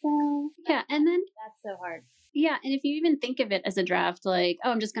so-and-so. Yeah. And then that's so hard. Yeah. And if you even think of it as a draft, like, oh,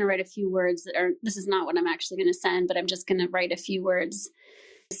 I'm just going to write a few words that are, this is not what I'm actually going to send, but I'm just going to write a few words.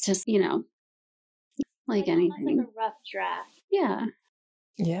 It's just, like anything. Like a rough draft. Yeah.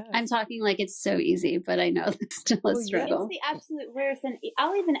 Yeah. I'm talking like it's so easy, but I know it's still a struggle. It's the absolute worst. And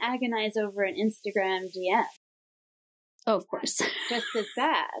I'll even agonize over an Instagram DM. Oh, of course. Just as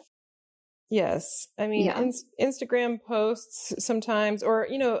bad. Yes. I mean, Instagram posts sometimes, or,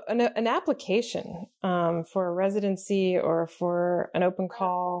 an application for a residency or for an open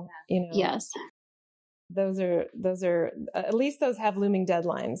call, Yes. Those are, at least those have looming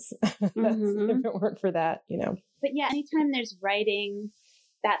deadlines. If it weren't for that, But yeah, anytime there's writing,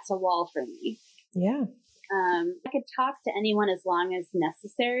 that's a wall for me. Yeah. I could talk to anyone as long as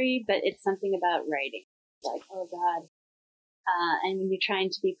necessary, but it's something about writing. Like, oh God. And when you're trying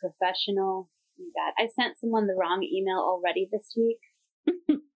to be professional, oh God, I sent someone the wrong email already this week.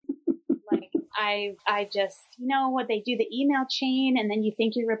 Like, I just, you know what, they do the email chain and then you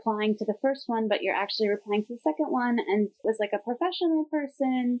think you're replying to the first one, but you're actually replying to the second one, and it was like a professional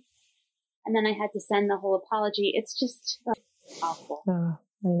person. And then I had to send the whole apology. It's just awful. Oh,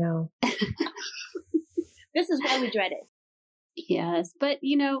 I know. This is why we dread it. Yes. But,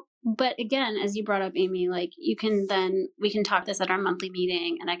 but again, as you brought up, Amy, like we can talk this at our monthly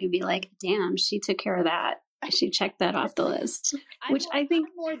meeting and I can be like, damn, she took care of that. I should check that off the list. I think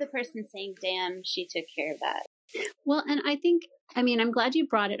I'm more the person saying, damn, she took care of that. Well, and I'm glad you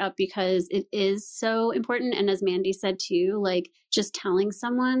brought it up because it is so important. And as Mandy said too, like just telling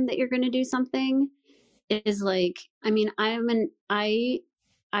someone that you're going to do something is like,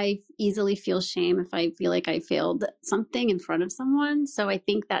 I easily feel shame if I feel like I failed something in front of someone. So I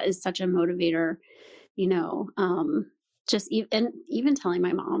think that is such a motivator, even telling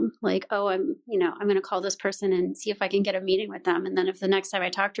my mom like, oh, I'm going to call this person and see if I can get a meeting with them. And then if the next time I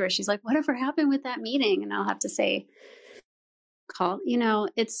talk to her, she's like, whatever happened with that meeting? And I'll have to say,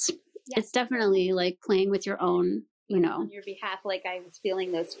 it's definitely like playing with your own, on your behalf. Like I was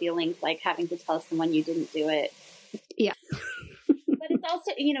feeling those feelings, like having to tell someone you didn't do it. Yeah. But it's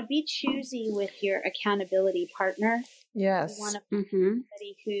also, be choosy with your accountability partner. Yes. You want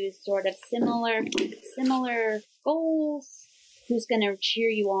somebody who's sort of similar goals, who's going to cheer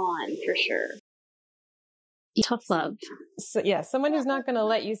you on for sure. Tough love. So, yeah, someone who's not going to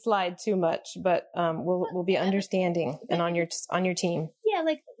let you slide too much, but will be understanding and on your team. Yeah,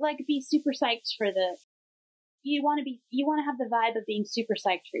 like be super psyched for you want to have the vibe of being super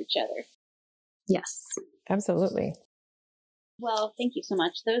psyched for each other. Yes, absolutely. Well, thank you so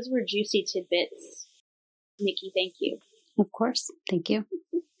much. Those were juicy tidbits. Nikki, thank you. Of course. Thank you.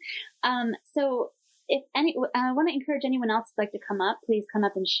 So I want to encourage anyone else who'd like to come up, please come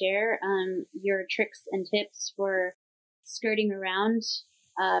up and share your tricks and tips for skirting around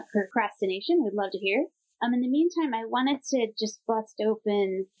procrastination. We'd love to hear. In the meantime, I wanted to just bust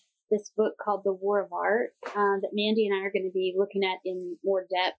open this book called The War of Art that Mandy and I are going to be looking at in more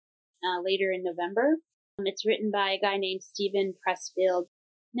depth later in November. It's written by a guy named Steven Pressfield.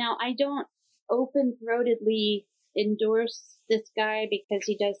 Now, I don't open-throatedly endorse this guy because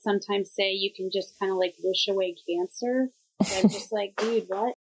he does sometimes say you can just kind of like wish away cancer. So I'm just like, dude,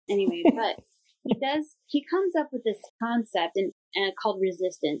 what? Anyway, but he comes up with this concept called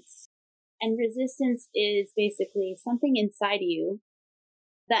resistance. And resistance is basically something inside you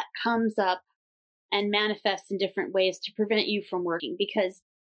that comes up and manifests in different ways to prevent you from working, because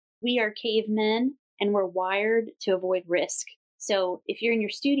we are cavemen and we're wired to avoid risk. So if you're in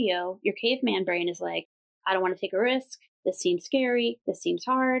your studio, your caveman brain is like, I don't want to take a risk. This seems scary. This seems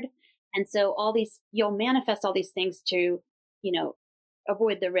hard. And so you'll manifest all these things to,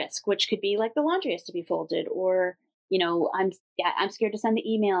 avoid the risk, which could be like the laundry has to be folded, or, I'm scared to send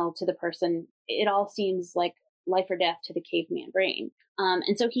the email to the person. It all seems like life or death to the caveman brain.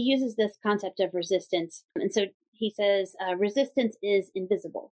 And so he uses this concept of resistance. And so he says, resistance is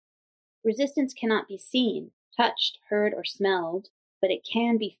invisible. Resistance cannot be seen, touched, heard, or smelled, but it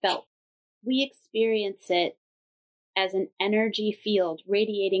can be felt. We experience it as an energy field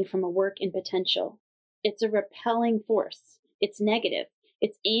radiating from a work in potential. It's a repelling force. It's negative.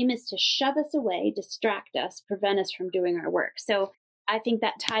 Its aim is to shove us away, distract us, prevent us from doing our work. So I think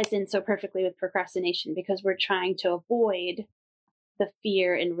that ties in so perfectly with procrastination, because we're trying to avoid the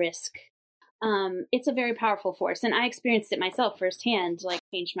fear and risk. It's a very powerful force. And I experienced it myself firsthand, like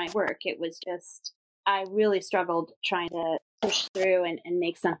changed my work. It was just, I really struggled trying to push through and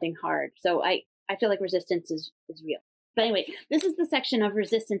make something hard. So I feel like resistance is real. But anyway, this is the section of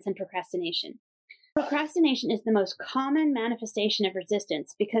resistance and procrastination. Procrastination is the most common manifestation of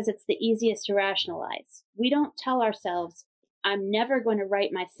resistance because it's the easiest to rationalize. We don't tell ourselves, I'm never going to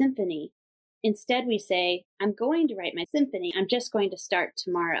write my symphony. Instead, we say, I'm going to write my symphony. I'm just going to start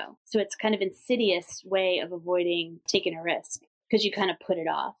tomorrow. So it's kind of insidious way of avoiding taking a risk, because you kind of put it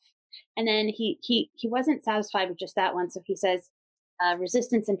off. And then he wasn't satisfied with just that one. So he says,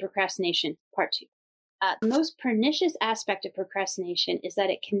 resistance and procrastination, part 2. The most pernicious aspect of procrastination is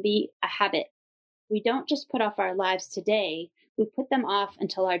that it can be a habit. We don't just put off our lives today. We put them off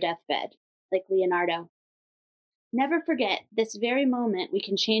until our deathbed, like Leonardo. Never forget, this very moment we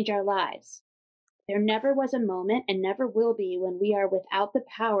can change our lives. There never was a moment and never will be when we are without the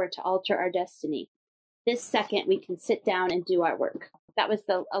power to alter our destiny. This second we can sit down and do our work. That was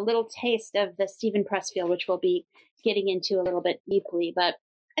a little taste of the Steven Pressfield, which we'll be getting into a little bit deeply. But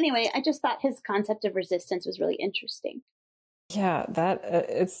Anyway, I just thought his concept of resistance was really interesting. Yeah, that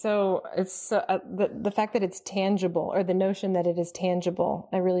the fact that it's tangible, or the notion that it is tangible,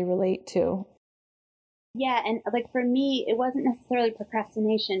 I really relate to. Yeah, and like for me, it wasn't necessarily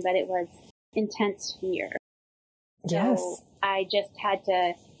procrastination, but it was intense fear. So Yes. I just had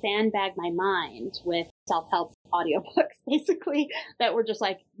to sandbag my mind with self-help audiobooks, basically, that were just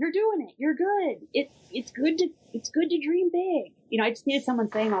like, you're doing it, you're good. It's good to dream big. I just needed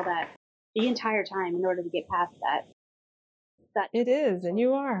someone saying all that the entire time in order to get past that. It is, and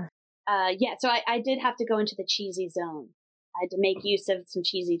you are. Yeah, so I did have to go into the cheesy zone. I had to make use of some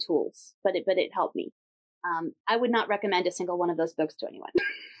cheesy tools, but it helped me. I would not recommend a single one of those books to anyone.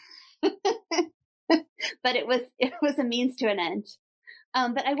 But it was a means to an end.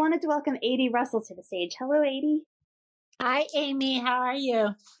 But I wanted to welcome Adi Russell to the stage. Hello, Adi. Hi, Amy. How are you?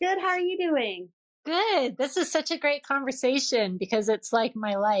 Good. How are you doing? Good. This is such a great conversation because it's like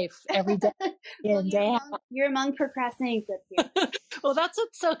my life every day. Well, you're among procrastinators here. Well, that's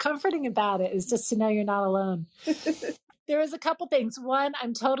what's so comforting about it, is just to know you're not alone. There was a couple things. One,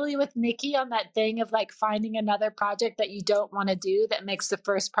 I'm totally with Nikki on that thing of like finding another project that you don't want to do that makes the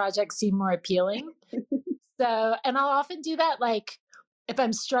first project seem more appealing. And I'll often do that. Like if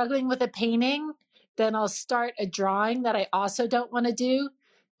I'm struggling with a painting, then I'll start a drawing that I also don't want to do.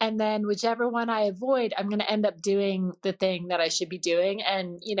 And then whichever one I avoid, I'm going to end up doing the thing that I should be doing.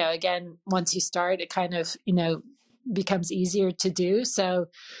 And, again, once you start, it kind of, becomes easier to do. So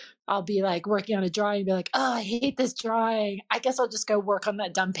I'll be like working on a drawing and be like, oh, I hate this drawing. I guess I'll just go work on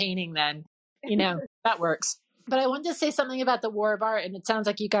that dumb painting then. That works. But I wanted to say something about the War of Art, and it sounds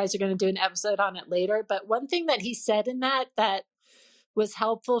like you guys are going to do an episode on it later. But one thing that he said in that was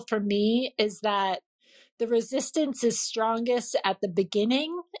helpful for me is that the resistance is strongest at the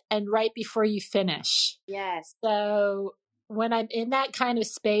beginning and right before you finish. Yes. So when I'm in that kind of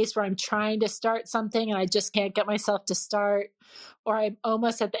space where I'm trying to start something and I just can't get myself to start, or I'm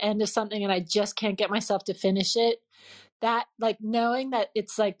almost at the end of something and I just can't get myself to finish it, that like knowing that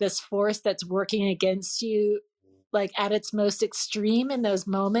it's like this force that's working against you, like at its most extreme in those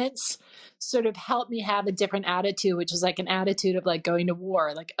moments, sort of helped me have a different attitude, which is like an attitude of like going to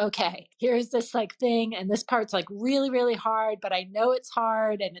war. Like, okay, here's this like thing, and this part's like really, really hard, but I know it's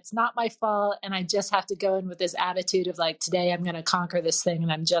hard and it's not my fault. And I just have to go in with this attitude of like, today I'm going to conquer this thing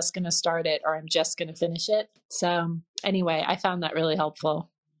and I'm just going to start it, or I'm just going to finish it. So anyway, I found that really helpful.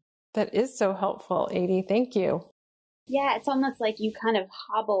 That is so helpful, Adi. Thank you. Yeah, it's almost like you kind of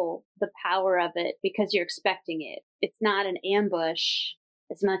hobble the power of it because you're expecting it. It's not an ambush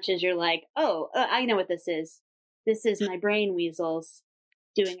as much as you're like, oh, I know what this is. This is my brain weasels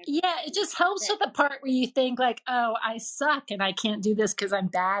doing it. Yeah, it just helps with the part where you think like, oh, I suck and I can't do this because I'm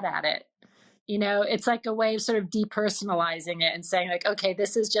bad at it. It's like a way of sort of depersonalizing it and saying like, okay,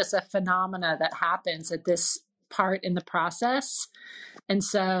 this is just a phenomena that happens at this part in the process. And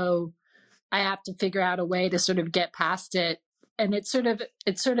so I have to figure out a way to sort of get past it. And it sort of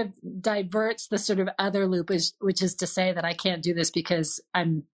diverts the sort of other loop, which is to say that I can't do this because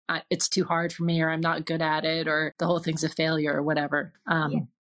it's too hard for me, or I'm not good at it, or the whole thing's a failure or whatever. Yeah.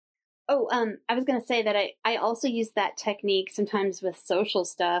 I was going to say that I also use that technique sometimes with social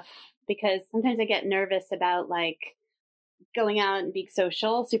stuff, because sometimes I get nervous about like going out and being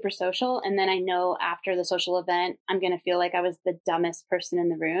super social. And then I know after the social event, I'm going to feel like I was the dumbest person in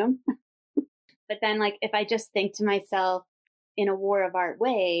the room. But then, like, if I just think to myself in a War of Art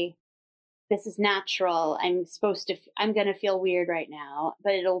way, this is natural. I'm going to feel weird right now,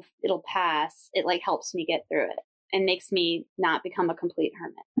 but it'll pass. It like helps me get through it and makes me not become a complete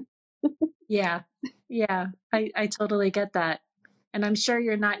hermit. Yeah. I totally get that. And I'm sure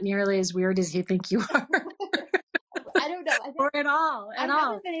you're not nearly as weird as you think you are. I don't know. Or at all. I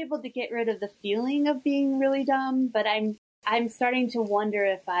haven't been able to get rid of the feeling of being really dumb, but I'm starting to wonder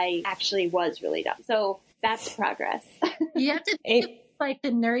if I actually was really dumb. So that's progress. You have to take like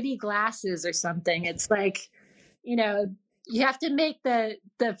the nerdy glasses or something. It's like, you have to make the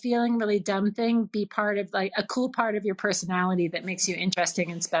feeling really dumb thing be part of like a cool part of your personality that makes you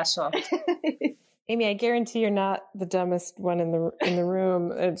interesting and special. Amy, I guarantee you're not the dumbest one in the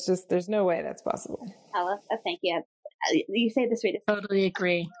room. It's just, there's no way that's possible. Oh, thank you. You say the sweetest. Totally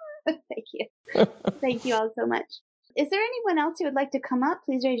agree. Thank you. Thank you all so much. Is there anyone else who would like to come up?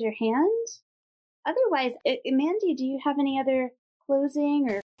 Please raise your hand. Otherwise, Mandy, do you have any other closing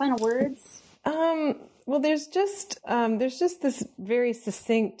or final words? Well, there's just this very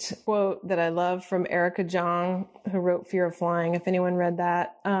succinct quote that I love from Erica Jong, who wrote Fear of Flying, if anyone read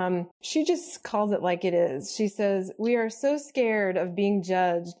that. She just calls it like it is. She says, "We are so scared of being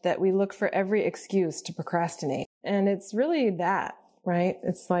judged that we look for every excuse to procrastinate." And it's really that. right?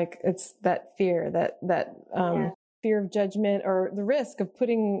 It's like, it's that fear, fear of judgment or the risk of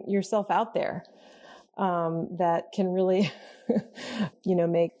putting yourself out there, that can really,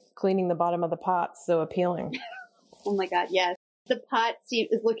 make cleaning the bottom of the pot so appealing. Oh my God, yes. The pot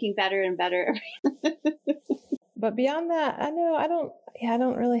is looking better and better. But beyond that, I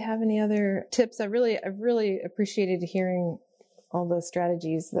don't really have any other tips. I've really appreciated hearing all the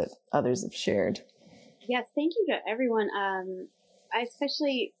strategies that others have shared. Yes, thank you to everyone. I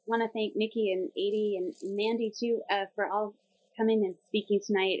especially want to thank Nikki and Adi and Mandy too, for all coming and speaking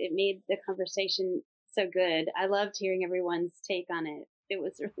tonight. It made the conversation so good. I loved hearing everyone's take on it. It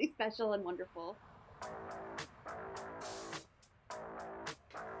was really special and wonderful.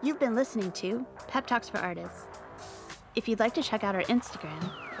 You've been listening to Pep Talks for Artists. If you'd like to check out our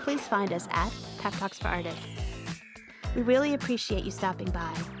Instagram, please find us at Pep Talks for Artists. We really appreciate you stopping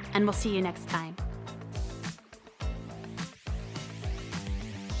by, and we'll see you next time.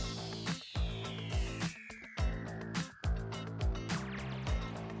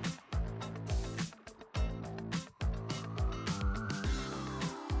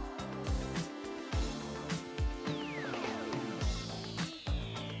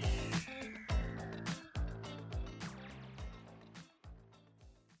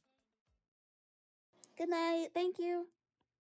 Good night. Thank you.